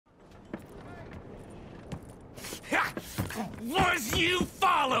Was you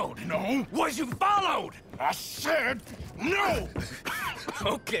followed? No. Was you followed? I said no!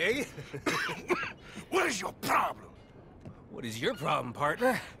 Okay. What is your problem? What is your problem,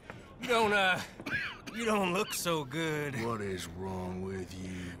 partner? You don't look so good. What is wrong with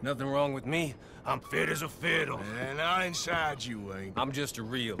you? Nothing wrong with me. I'm fit as a fiddle. And not inside you ain't. I'm just a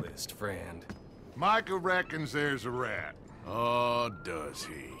realist, friend. Micah reckons there's a rat. Oh, does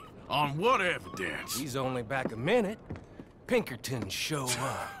he? On what evidence? He's only back a minute. Pinkerton show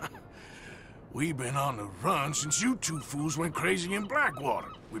up. We've been on the run since you two fools went crazy in Blackwater.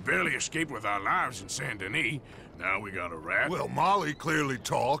 We barely escaped with our lives in Saint Denis. Now we got a rat. Well, Molly clearly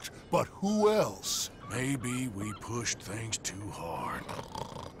talked, but who else? Maybe we pushed things too hard.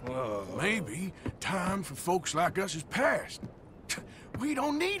 Whoa. Maybe time for folks like us is past. We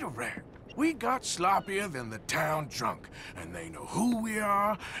don't need a rat. We got sloppier than the town drunk, and they know who we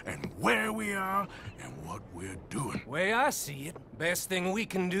are, and where we are, and what we're doing. Way I see it, best thing we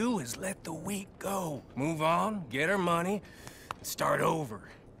can do is let the week go. Move on, get our money, start over.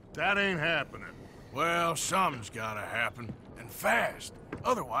 That ain't happening. Well, something's gotta happen, and fast.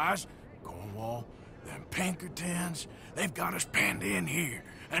 Otherwise, Cornwall, them Pinkertons, they've got us penned in here,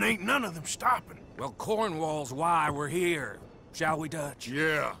 and ain't none of them stopping. Well, Cornwall's why we're here. Shall we, Dutch?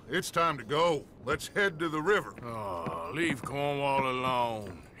 Yeah, it's time to go. Let's head to the river. Oh, leave Cornwall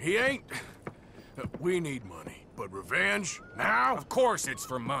alone. He ain't... We need money, but revenge, now? Of course it's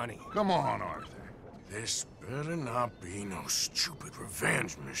for money. Come on, Arthur. This better not be no stupid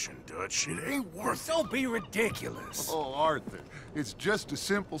revenge mission, Dutch. It ain't worth it. Don't be ridiculous. Oh, Arthur, it's just a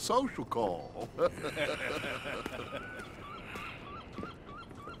simple social call.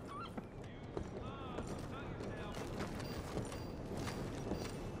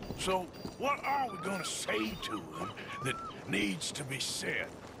 So, what are we gonna say to him that needs to be said?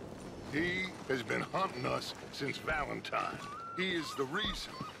 He has been hunting us since Valentine. He is the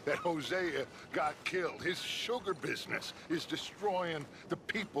reason that Hosea got killed. His sugar business is destroying the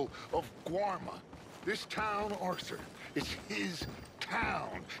people of Guarma. This town, Arthur, is his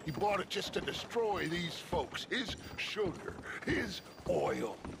town. He bought it just to destroy these folks. His sugar, his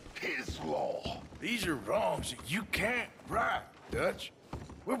oil, his law. These are wrongs that you can't right, Dutch.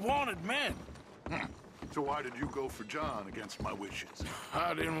 We're wanted men. So why did you go for John against my wishes?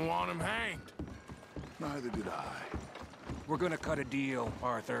 I didn't want him hanged. Neither did I. We're gonna cut a deal,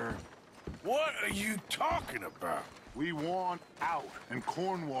 Arthur. What are you talking about? We want out, and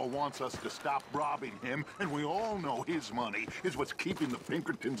Cornwall wants us to stop robbing him, and we all know his money is what's keeping the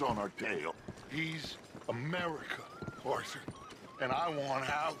Pinkertons on our tail. He's America, Arthur, and I want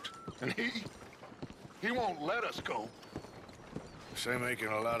out, and he won't let us go. This ain't making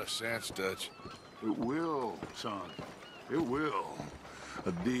a lot of sense, Dutch. It will, son. It will.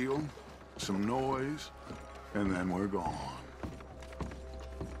 A deal, some noise, and then we're gone.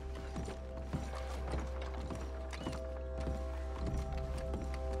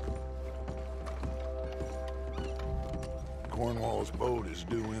 Cornwall's boat is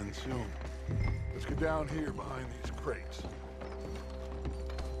due in soon. Let's get down here behind these crates.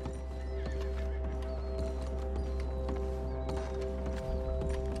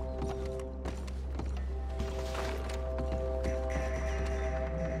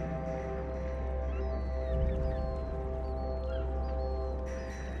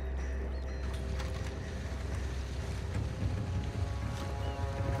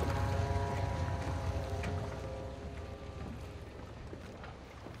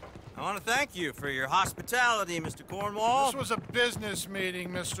 I want to thank you for your hospitality, Mr. Cornwall. This was a business meeting,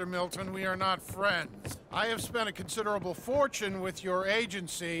 Mr. Milton. We are not friends. I have spent a considerable fortune with your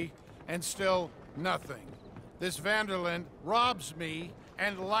agency, and still nothing. This Vanderland robs me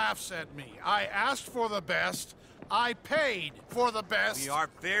and laughs at me. I asked for the best. I paid for the best. We are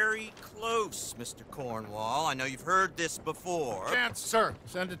very close, Mr. Cornwall. I know you've heard this before. Chance, sir.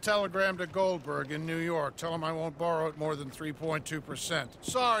 Send a telegram to Goldberg in New York. Tell him I won't borrow it more than 3.2%.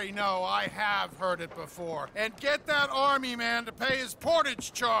 Sorry, no, I have heard it before. And get that army man to pay his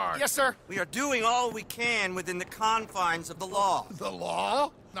portage charge. Yes, sir. We are doing all we can within the confines of the law. The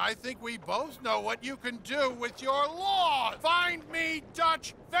law? I think we both know what you can do with your law. Find me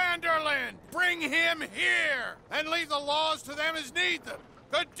Dutch Vanderland. Bring him here. And leave the laws to them as need them.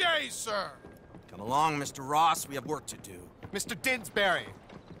 Good day, sir. Come along, Mr. Ross. We have work to do. Mr. Dinsbury.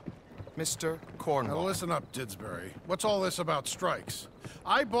 Mr. Now Cornwall. listen up, Didsbury. What's all this about strikes?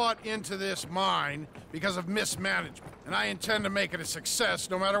 I bought into this mine because of mismanagement, and I intend to make it a success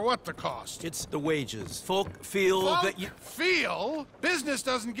no matter what the cost. It's the wages. Folk feel that you... Feel? Business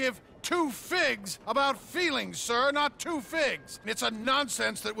doesn't give two figs about feelings, sir, not two figs. It's a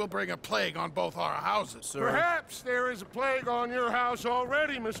nonsense that will bring a plague on both our houses. Sir. Perhaps there is a plague on your house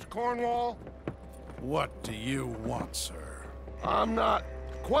already, Mr. Cornwall. What do you want, sir? I'm not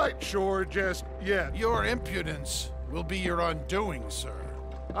quite sure just yet. Your impudence will be your undoing, sir.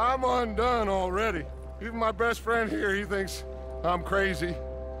 I'm undone already. Even my best friend here, he thinks I'm crazy.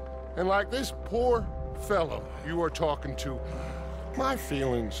 And like this poor fellow you are talking to, my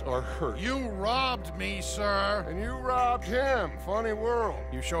feelings are hurt. You robbed me, sir. And you robbed him. Funny world.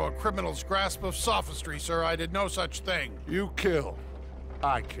 You show a criminal's grasp of sophistry, sir. I did no such thing. You kill.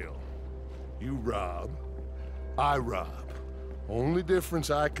 I kill. You rob. I rob. Only difference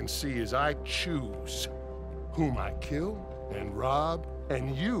I can see is I choose whom I kill and rob,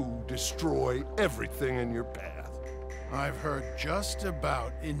 and you destroy everything in your path. I've heard just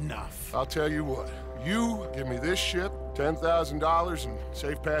about enough. I'll tell you what. You give me this ship, $10,000, and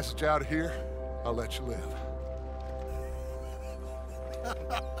safe passage out of here, I'll let you live.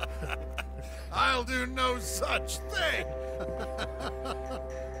 I'll do no such thing.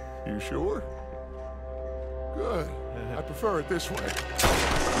 You sure? Good. I prefer it this way.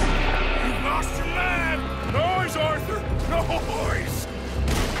 You lost your man! Noise, Arthur! Noise!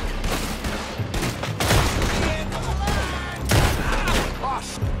 Oh,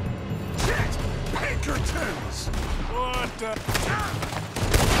 shit! Pinkertons! What the...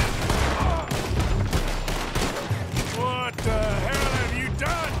 What the hell have you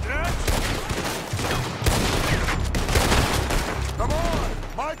done, Dutch? Come on!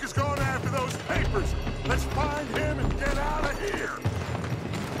 Mike is going after those papers! Let's find him and get out of here!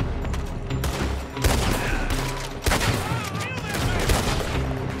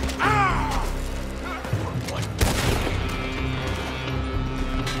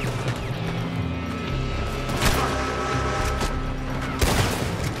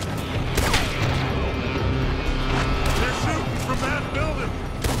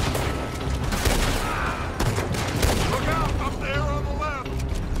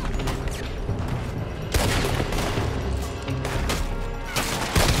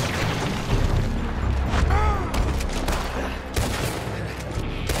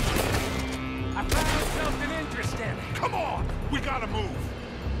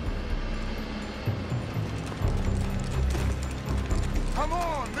 Come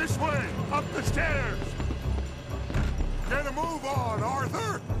on, this way, up the stairs. Get a move on,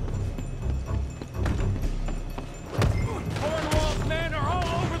 Arthur. Cornwall's men are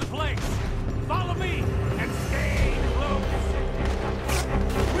all over the place. Follow me and stay close.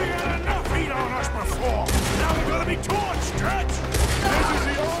 We had enough heat on us before. Now we're gonna be torched, Stretch. This is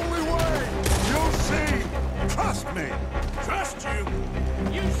the only way. You'll see. Trust me. Trust you?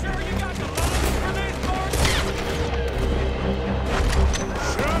 You sure you got the lungs for this, Mark?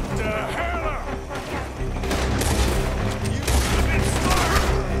 Shut the hell up! You flippin' smart!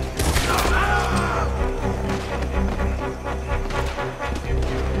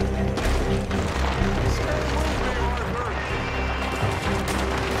 Stay with me, Arthur!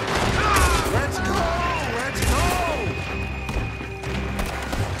 Let's go! Let's go!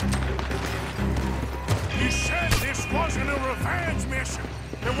 You said this wasn't a revenge mission.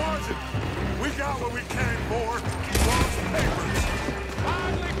 It wasn't. We got what we came for. Those papers.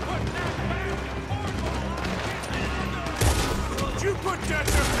 Did you put Dutch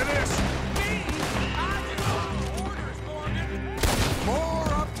up to this? Me? I did all orders, Morgan. More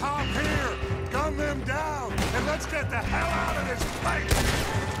up top here. Gun them down, and let's get the hell out of this place.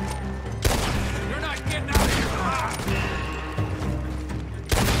 You're not getting out of here alive.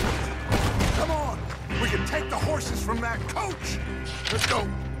 Come on. We can take the horses from that coach. Let's go.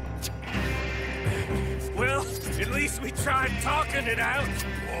 Well, at least we tried talking it out.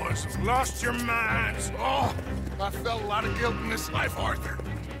 Boys have lost your minds. Oh, I felt a lot of guilt in this life, Arthur.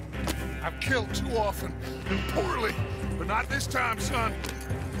 I've killed too often and poorly, but not this time, son.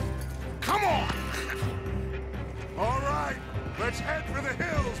 Come on! All right, let's head for the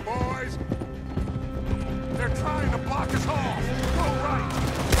hills, boys. They're trying to block us off. Go right.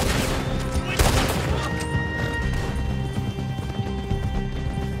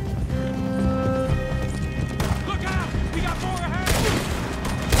 Look out! We got more ahead!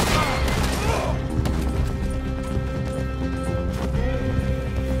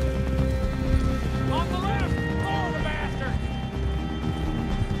 On the left! Oh, the bastard!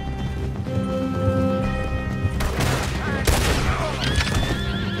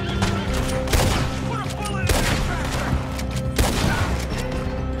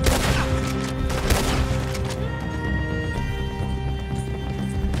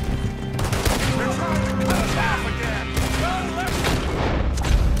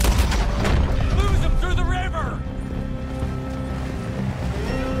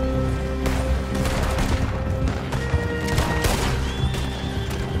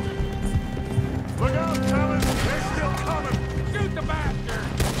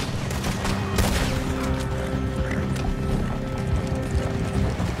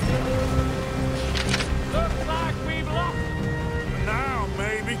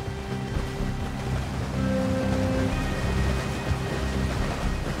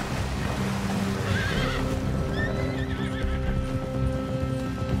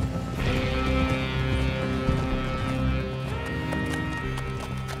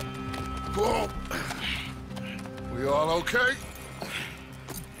 okay?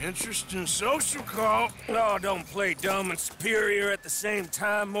 Interesting social call. Oh, don't play dumb and superior at the same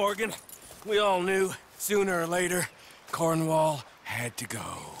time, Morgan. We all knew, sooner or later, Cornwall had to go.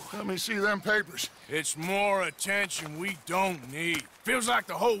 Let me see them papers. It's more attention we don't need. Feels like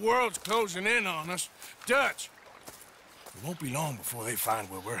the whole world's closing in on us. Dutch, it won't be long before they find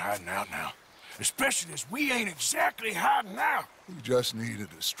where we're hiding out now. Especially as we ain't exactly hiding out. We just need a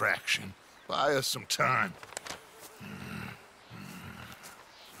distraction. Buy us some time.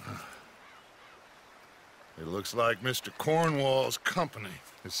 It looks like Mr. Cornwall's company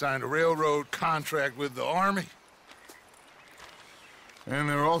has signed a railroad contract with the army. And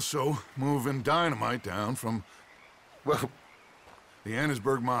they're also moving dynamite down from, well, the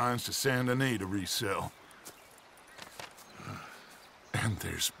Annesburg mines to Saint Denis to resell. And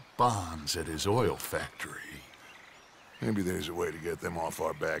there's bonds at his oil factory. Maybe there's a way to get them off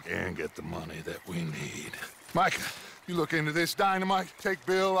our back and get the money that we need. Micah, you look into this dynamite. Take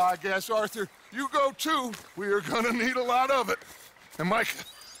Bill, I guess. Arthur, you go too. We are gonna need a lot of it. And Micah,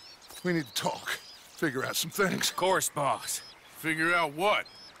 we need to talk. Figure out some things. Of course, boss. Figure out what?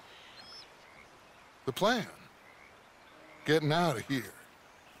 The plan. Getting out of here.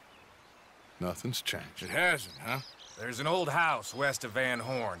 Nothing's changed. It hasn't, huh? There's an old house west of Van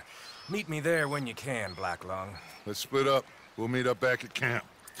Horn. Meet me there when you can, Black Lung. Let's split up. We'll meet up back at camp.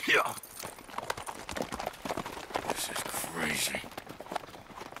 Yeah. This is crazy.